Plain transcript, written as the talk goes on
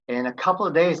In a couple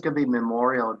of days, it's going to be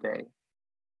Memorial Day.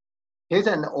 Here's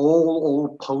an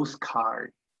old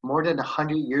postcard, more than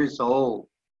 100 years old.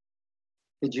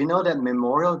 Did you know that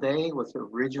Memorial Day was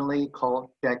originally called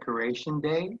Decoration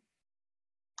Day?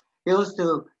 It was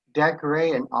to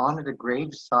decorate and honor the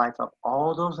grave sites of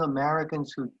all those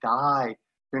Americans who died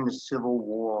during the Civil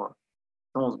War,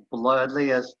 the most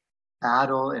bloodiest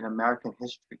battle in American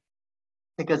history.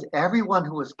 Because everyone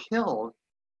who was killed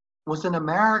was an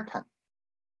American,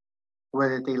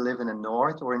 whether they live in the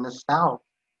North or in the South.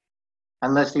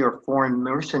 Unless they were foreign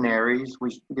mercenaries,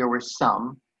 which there were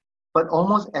some, but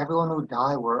almost everyone who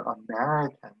died were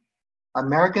Americans.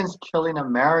 Americans killing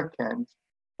Americans.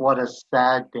 What a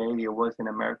sad day it was in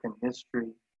American history.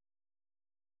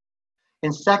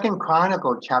 In 2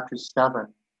 Chronicles chapter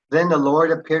 7, then the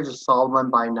Lord appeared to Solomon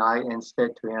by night and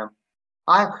said to him,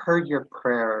 I've heard your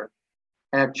prayer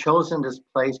and have chosen this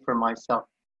place for myself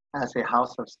as a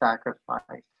house of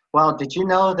sacrifice. Well, did you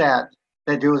know that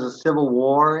there was a civil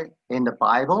war in the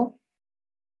Bible?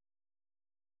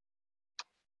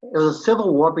 It was a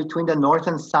civil war between the North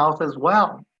and South as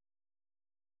well.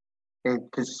 It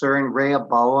concerned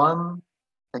Rehoboam,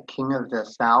 the king of the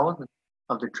South,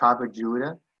 of the tribe of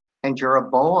Judah, and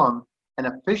Jeroboam, an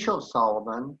official of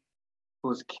Solomon, who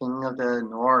was king of the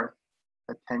North,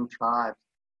 the 10 tribes,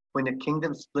 when the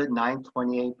kingdom split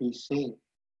 928 BC.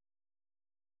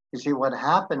 You see, what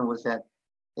happened was that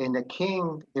in the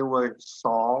king, there were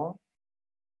Saul,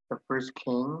 the first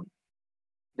king,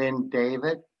 then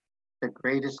David, the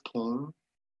greatest king,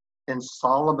 then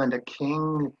Solomon, the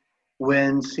king,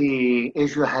 when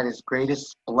Israel had its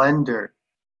greatest splendor.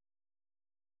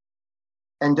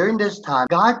 And during this time,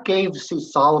 God gave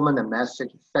Solomon a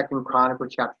message, 2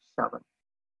 Chronicles chapter 7.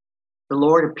 The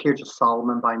Lord appeared to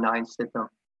Solomon by night and said to him,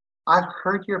 I've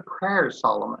heard your prayer,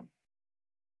 Solomon.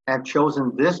 I have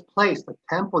chosen this place, the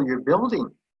temple you're building,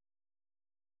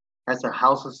 as a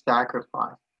house of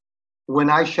sacrifice. When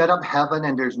I shut up heaven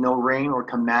and there's no rain, or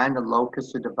command the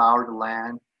locusts to devour the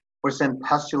land, or send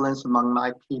pestilence among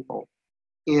my people,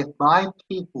 if my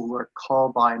people who are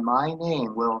called by my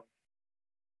name will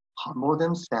humble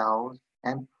themselves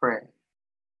and pray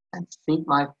and seek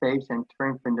my face and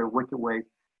turn from their wicked ways,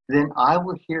 then I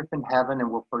will hear from heaven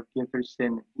and will forgive their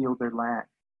sin and heal their land.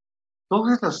 Those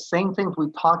are the same things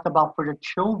we talked about for the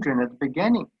children at the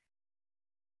beginning.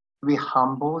 To be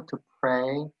humble, to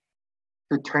pray,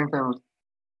 to turn from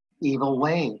evil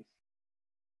ways.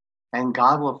 And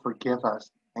God will forgive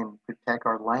us and protect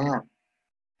our land,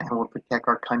 and will protect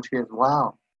our country as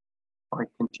well. Or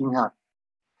continue on.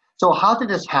 So how did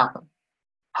this happen?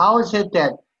 How is it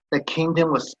that the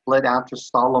kingdom was split after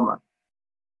Solomon?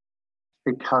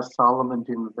 Because Solomon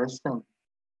didn't listen,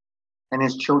 and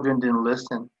his children didn't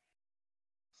listen.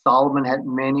 Solomon had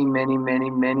many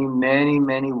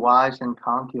wives and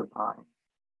concubines.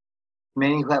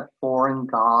 Many who had foreign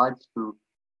gods who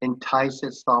enticed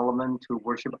Solomon to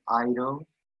worship idols.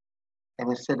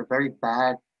 And it set a very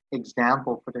bad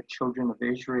example for the children of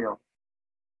Israel.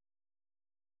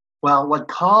 Well, what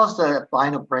caused the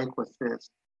final break was this.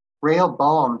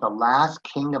 Rehoboam, the last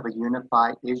king of a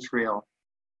unified Israel.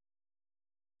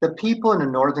 The people in the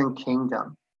northern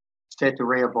kingdom said to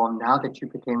Rehoboam, now that you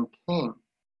became king,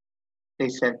 they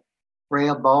said,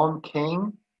 Rehoboam,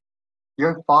 king,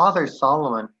 your father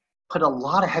Solomon put a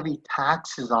lot of heavy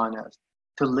taxes on us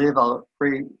to live a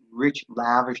very rich,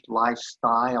 lavish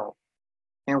lifestyle.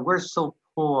 And we're so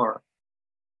poor.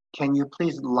 Can you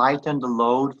please lighten the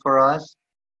load for us?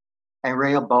 And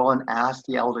Rehoboam asked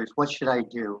the elders, what should I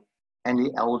do? And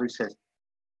the elder says,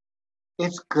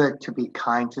 it's good to be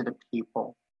kind to the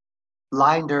people.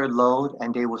 Lighten their load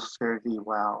and they will serve thee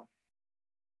well.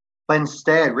 But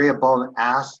instead, Rehoboam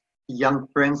asked the young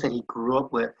friends that he grew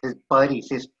up with, his buddies,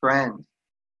 his friends.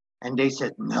 And they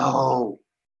said, no,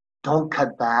 don't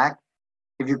cut back.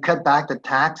 If you cut back the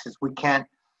taxes, you can't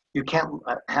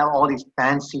have all these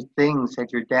fancy things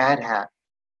that your dad had.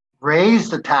 Raise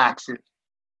the taxes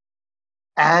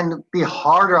and be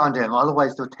harder on them.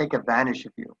 Otherwise, they'll take advantage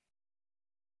of you.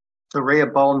 So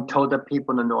Rehoboam told the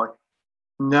people in the north,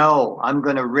 no, I'm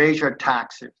going to raise your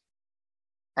taxes.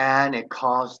 And it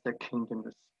caused the kingdom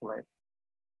to split.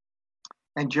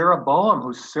 And Jeroboam,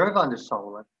 who served under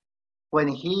Solomon, when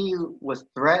he was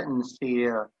threatened, he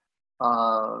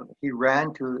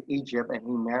ran to Egypt and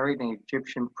he married an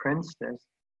Egyptian princess,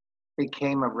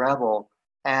 became a rebel,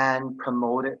 and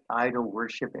promoted idol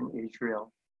worship in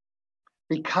Israel.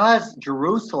 Because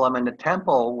Jerusalem and the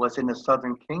temple was in the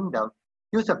southern kingdom,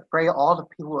 he was afraid all the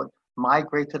people would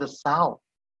migrate to the south.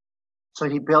 So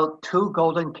he built 2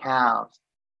 golden calves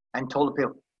and told the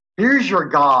people, here's your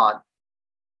God.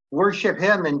 Worship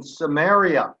him in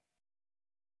Samaria.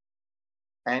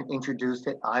 and introduced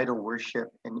the idol worship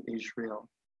in Israel,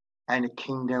 and the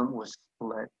kingdom was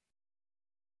split.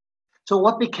 So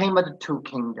what became of the two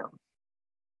kingdoms?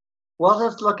 Well,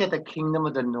 let's look at the kingdom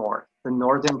of the north, the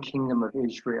northern kingdom of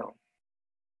Israel.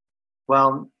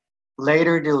 Well,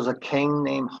 later there was a king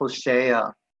named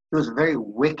Hosea. He was a very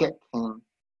wicked king.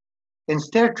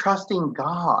 Instead of trusting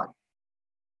God,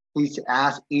 he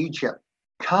asked Egypt,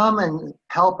 come and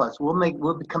help us.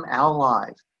 We'll become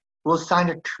allies. We'll sign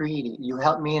a treaty. You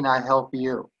help me and I help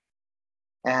you.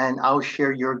 And I'll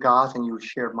share your gods and you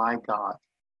share my gods.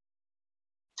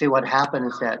 See, what happened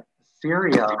is that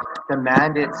Syria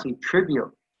demanded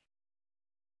tribute.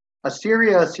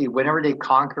 Assyria, whenever they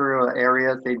conquer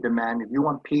areas, they demand, if you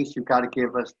want peace, you got to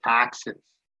give us taxes,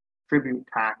 tribute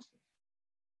taxes.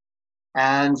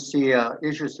 And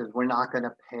Israel says, we're not going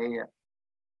to pay it.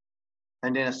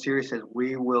 And then Assyria says,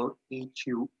 we will eat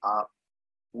you up.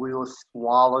 We will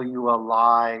swallow you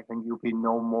alive and you'll be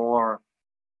no more.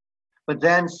 But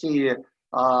then Hosea,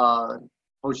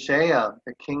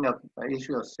 the king of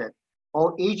Israel, said,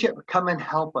 oh, Egypt, come and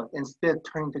help us. Instead of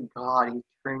turning to God, he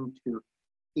turned to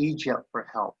Egypt for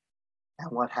help.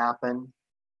 And what happened?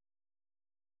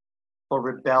 For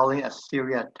rebelling,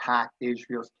 Assyria attacked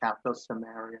Israel's capital,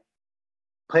 Samaria,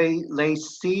 laid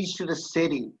siege to the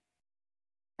city,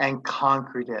 and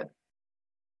conquered it.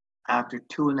 After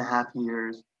 2.5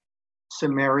 years,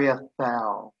 Samaria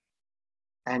fell,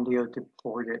 and they were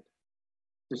deported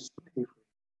to slavery.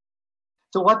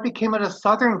 So what became of the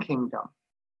southern kingdom?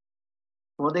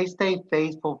 Well, they stayed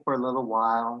faithful for a little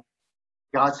while.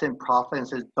 God sent prophets and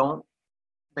says, don't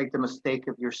make the mistake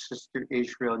of your sister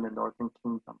Israel in the northern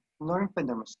kingdom. Learn from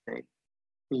the mistake.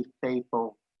 Be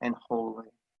faithful and holy.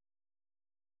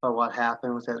 But what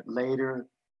happened was that later,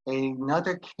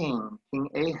 another king, King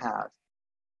Ahaz,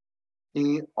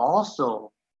 he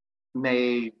also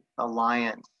made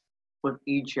alliance with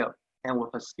Egypt and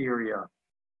with Assyria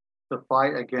to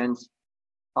fight against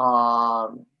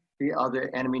the other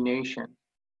enemy nation.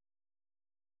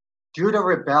 Judah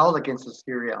rebelled against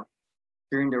Assyria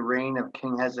during the reign of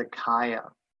King Hezekiah.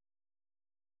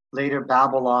 Later,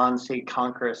 Babylon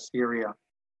conquered Assyria.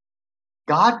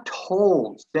 God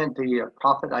sent the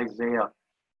prophet Isaiah,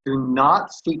 do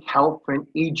not seek help from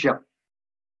Egypt,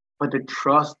 but to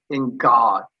trust in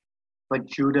God. But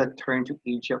Judah turned to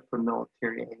Egypt for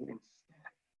military aid instead.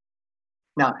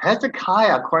 Now,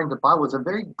 Hezekiah, according to the Bible, was a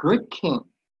very good king,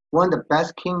 one of the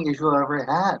best kings Israel ever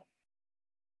had.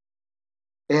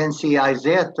 And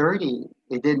Isaiah 30,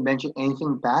 it didn't mention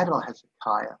anything bad about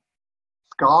Hezekiah.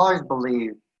 Scholars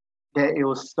believe that it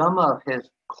was some of his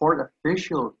court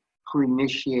officials who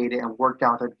initiated and worked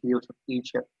out the deals with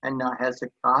Egypt and not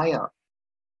Hezekiah,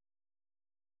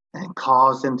 and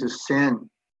caused them to sin.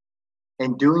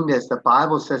 In doing this, the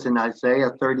Bible says in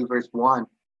Isaiah 30, verse 1,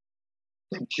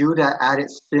 that Judah added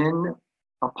sin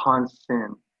upon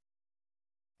sin.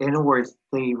 In other words,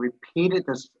 they repeated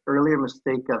this earlier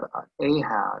mistake of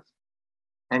Ahaz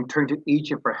and turned to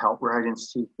Egypt for help rather than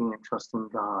seeking and trusting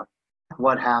God.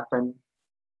 What happened?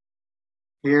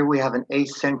 Here we have an 8th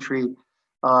century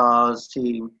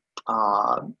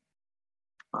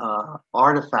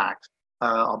artifact,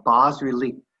 a bas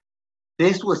relief.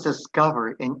 This was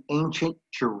discovered in ancient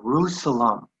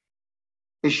Jerusalem.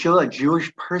 It showed a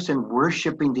Jewish person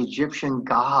worshiping the Egyptian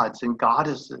gods and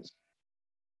goddesses.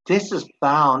 This is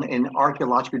found in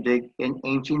archaeological dig in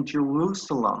ancient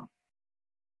Jerusalem.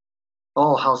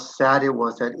 Oh, how sad it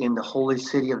was that in the holy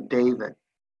city of David,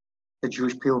 the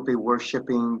Jewish people would be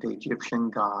worshiping the Egyptian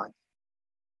gods.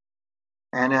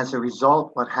 And as a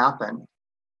result, what happened?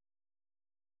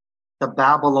 The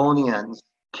Babylonians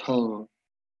came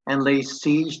and laid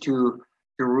siege to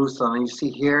Jerusalem. And you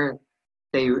see here,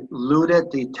 they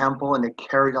looted the temple and they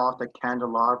carried off the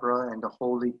candelabra and the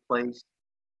holy place.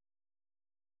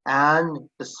 And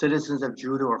the citizens of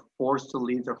Judah were forced to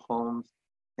leave their homes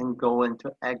and go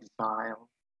into exile.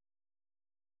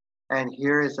 And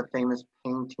here is a famous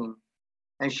painting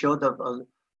and showed the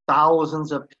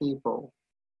thousands of people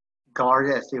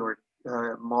guarded as they were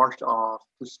marched off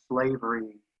to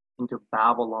slavery into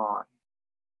Babylon.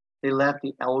 They left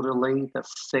the elderly, the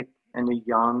sick, and the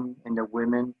young, and the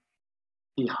women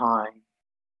behind.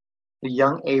 The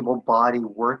young, able-bodied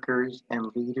workers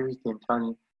and leaders,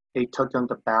 they took them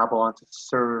to Babylon to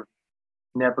serve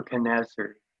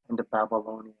Nebuchadnezzar and the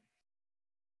Babylonians.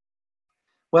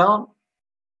 Well,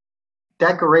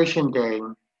 Decoration Day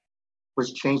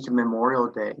was changed to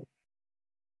Memorial Day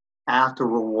after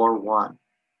World War I.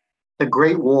 The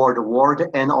Great War, the war to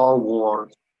end all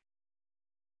wars,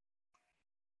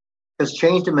 was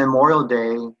changed to Memorial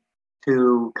Day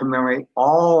to commemorate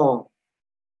all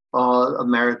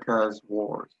America's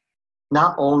wars.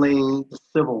 not only the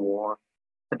Civil War,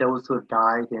 but those who have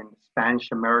died in the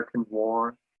Spanish-American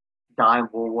War, died in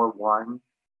World War One,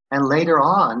 and later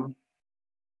on,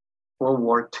 World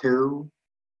War II,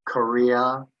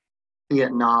 Korea,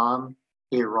 Vietnam,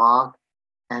 Iraq,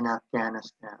 and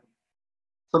Afghanistan.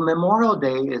 So Memorial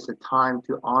Day is a time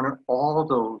to honor all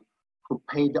those who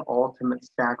paid the ultimate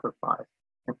sacrifice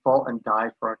and fought and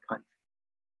died for our country.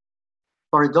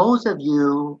 For those of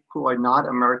you who are not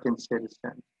American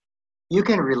citizens, you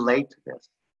can relate to this.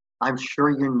 I'm sure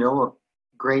you know of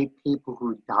great people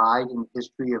who died in the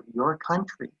history of your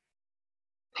country,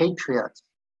 patriots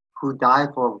who died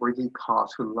for a worthy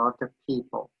cause, who loved their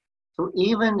people. So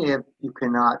even if you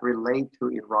cannot relate to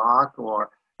Iraq or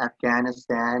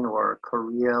Afghanistan or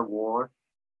Korea War,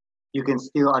 you can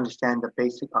still understand the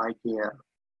basic idea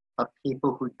of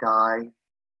people who die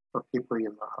for people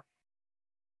you love.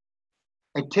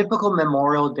 A typical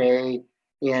Memorial Day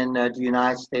in the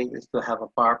United States is to have a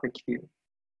barbecue.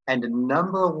 And the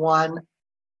number one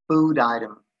food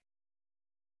item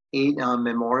eaten on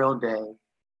Memorial Day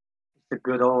is the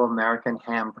good old American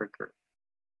hamburger.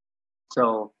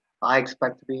 So I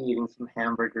expect to be eating some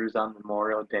hamburgers on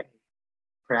Memorial Day.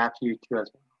 Perhaps you too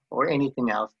as well, or anything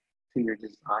else to your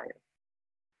desire.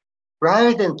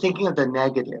 Rather than thinking of the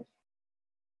negative,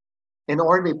 in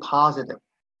order to be positive,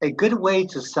 a good way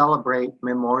to celebrate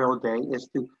Memorial Day is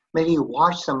to maybe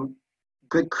watch some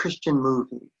good Christian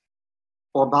movies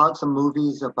or about some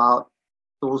movies about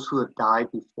those who have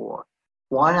died before.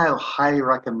 One I highly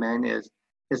recommend is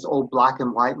this old black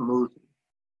and white movie,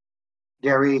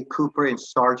 Gary Cooper and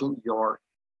Sergeant York.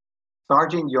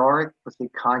 Sergeant York was a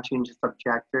conscientious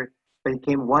objector, but he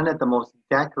became one of the most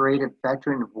decorated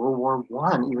veterans of World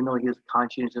War I, even though he was a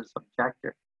conscientious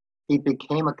objector. He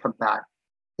became a combatant.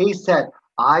 He said,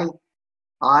 I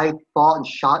fought and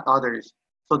shot others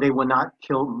so they would not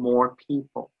kill more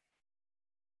people.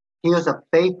 He was a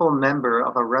faithful member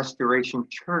of a Restoration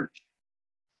church,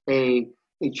 a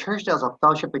church that was a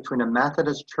fellowship between the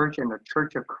Methodist Church and the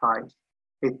Church of Christ.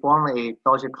 They formed a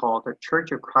fellowship called the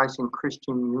Church of Christ and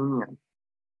Christian Union.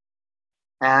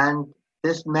 And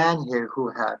this man here, who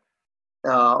had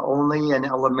only an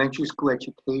elementary school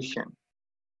education,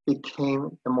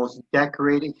 became the most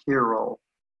decorated hero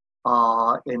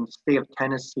in the state of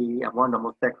Tennessee and one of the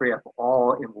most decorated of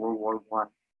all in World War I.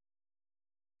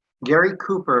 Gary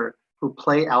Cooper, who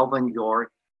played Alvin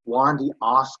York, won the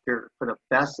Oscar for the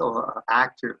best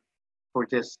actor for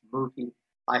this movie.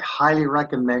 I highly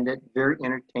recommend it. Very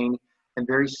entertaining and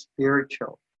very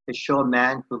spiritual. It shows a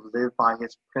man who lived by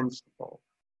his principle.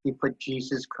 He put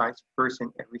Jesus Christ first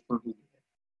in everything he did.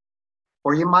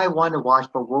 Or you might want to watch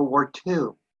for World War II,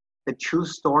 the true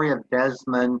story of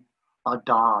Desmond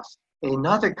Doss,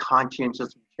 another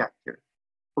conscientious objector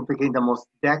who became the most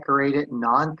decorated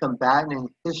non-combatant in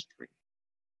history.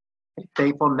 A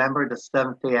faithful member of the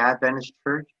Seventh-day Adventist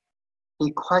Church,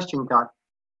 he questioned God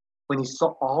when he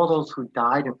saw all those who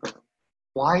died in front of him.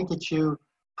 Why did you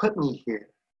put me here?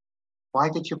 Why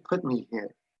did you put me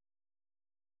here?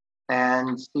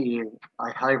 And see,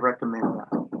 I highly recommend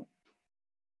that.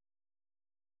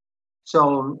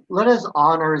 So let us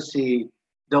honor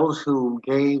those who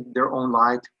gave their own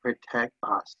life to protect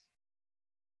us.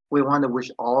 We want to wish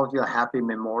all of you a happy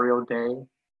Memorial Day.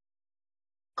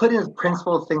 Put in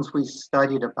principal things we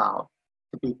studied about,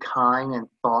 to be kind and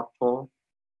thoughtful.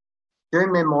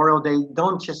 During Memorial Day,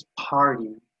 don't just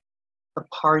party, but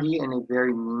party in a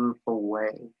very meaningful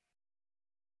way.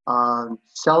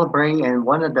 Celebrate, and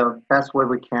one of the best way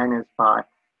we can is by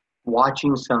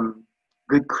watching some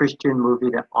good Christian movie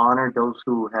that honor those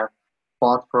who have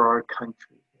fought for our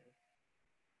country.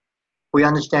 We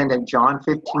understand that John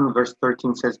 15 verse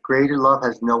 13 says, greater love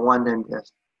has no one than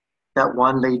this, that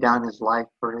one lay down his life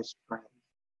for his friends.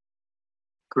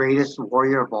 Greatest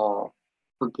warrior of all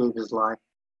who gave his life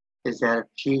is that of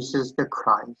Jesus the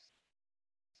Christ,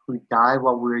 who died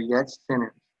while we were yet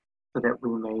sinners, so that we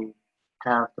may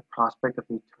have the prospect of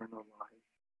eternal life.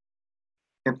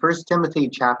 In 1 Timothy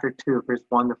chapter 2, verse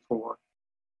 1 to 4,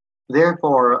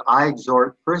 therefore I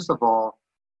exhort, first of all,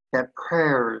 that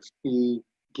prayers be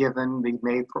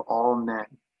made for all men,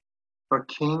 for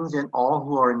kings and all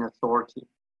who are in authority,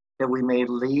 that we may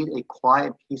lead a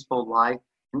quiet, peaceful life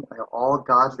in all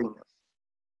godliness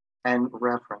and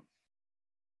reverence.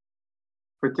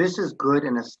 For this is good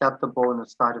and acceptable in the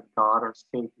sight of God our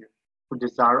Savior, who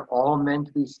desire all men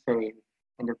to be saved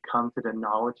and to come to the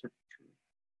knowledge of truth.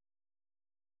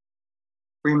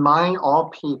 Remind all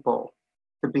people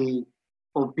to be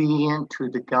obedient to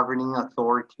the governing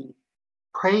authority.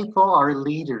 Pray for our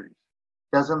leaders.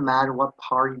 Doesn't matter what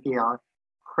party they are.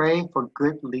 Pray for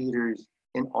good leaders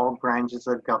in all branches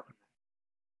of government.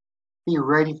 Be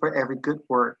ready for every good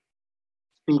work.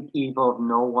 Speak evil of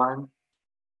no one.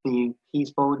 Be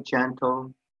peaceful,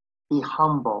 gentle. Be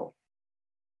humble.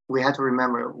 We have to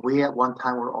remember, we at one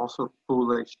time were also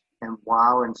foolish and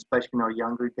wild, and especially in our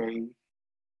younger days.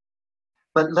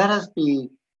 But let us be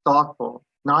thoughtful,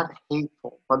 not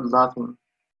hateful, but loving.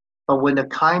 But when the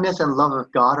kindness and love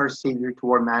of God our Savior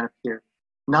toward man appear,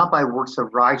 not by works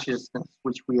of righteousness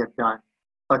which we have done,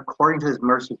 but according to his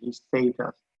mercy he saved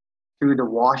us through the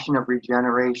washing of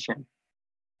regeneration,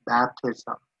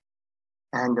 baptism,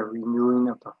 and the renewing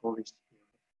of the Holy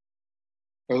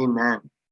Spirit. Amen.